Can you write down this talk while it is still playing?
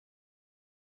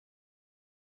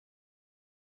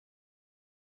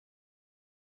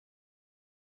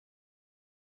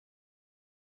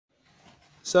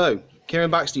So, Kieran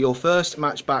Baxter, your first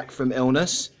match back from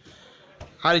illness.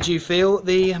 How did you feel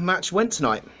the match went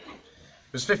tonight?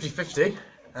 It was 50-50,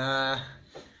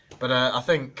 but I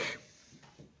think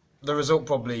the result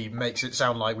probably makes it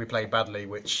sound like we played badly,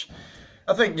 which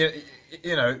I think,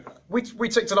 you know, we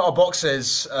ticked a lot of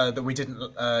boxes that we didn't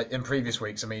in previous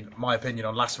weeks. I mean, my opinion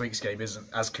on last week's game isn't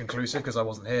as conclusive because I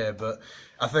wasn't here, but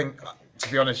I think,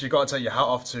 to be honest, you've got to take your hat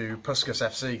off to Puskas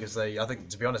FC because I think,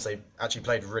 to be honest, they actually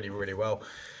played really, really well.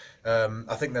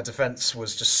 I think their defence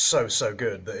was just so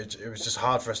good that it was just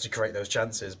hard for us to create those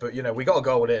chances. But, you know, we got a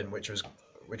goal in, which was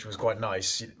quite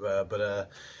nice, but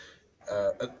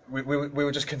we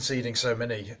were just conceding so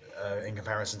many in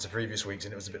comparison to previous weeks,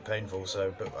 and it was a bit painful.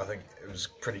 So, but I think it was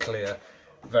pretty clear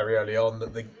very early on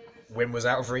that the win was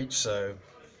out of reach. So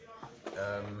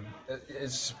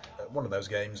it's one of those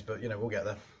games, but you know, we'll get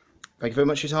there. Thank you very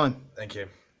much for your time. Thank you.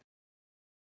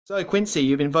 So, Quinncy,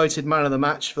 you've been voted man of the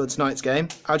match for tonight's game.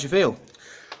 How do you feel?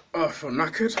 I feel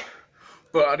knackered,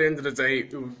 but at the end of the day,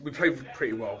 we played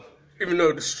pretty well. Even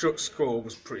though the score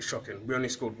was pretty shocking. We only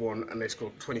scored 1 and they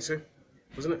scored 22,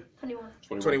 wasn't it?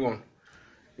 21.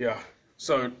 Yeah,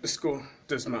 so the score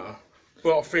does matter.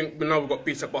 But I think we know we've got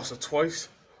beat at Baxter twice,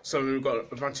 so we've got an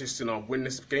advantage to now win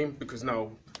this game because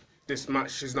now this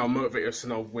match is now motivated us to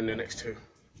now win the next 2.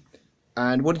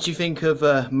 And what did you think of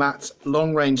Matt's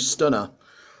long-range stunner?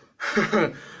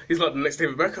 He's like the next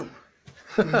David Beckham.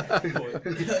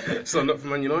 Signed up for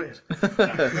Man United.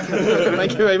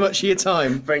 Thank you very much for your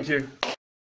time. Thank you.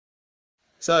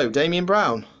 So, Damian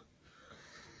Brown,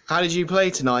 how did you play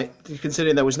tonight,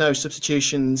 considering there was no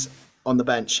substitutions on the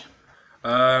bench?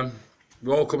 We're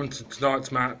all coming to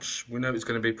tonight's match. We know it's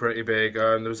going to be pretty big.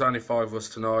 There was only 5 of us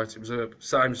tonight. It was the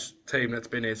same team that's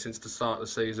been here since the start of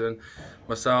the season.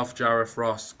 Myself, Jareth,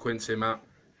 Ross, Quinncy, Matt.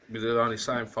 We're the only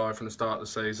same 5 from the start of the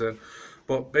season.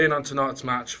 But being on tonight's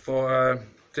match,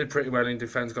 did pretty well in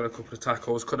defence, got a couple of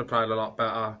tackles, could have played a lot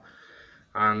better.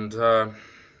 And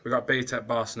we got beat at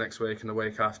Baxter next week and the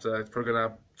week after. It's probably going to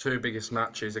have 2 biggest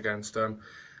matches against them,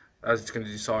 as it's going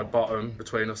to decide bottom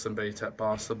between us and beat at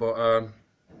Baxter. But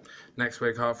next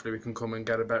week, hopefully, we can come and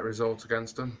get a better result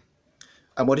against them.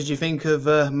 And what did you think of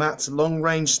Matt's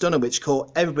long-range stunner, which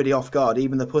caught everybody off guard,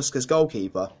 even the Puskas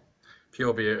goalkeeper?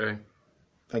 Pure beauty.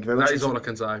 Thank you very much. That is all I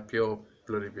can say. Pure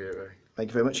bloody beauty. Thank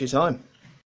you very much for your time.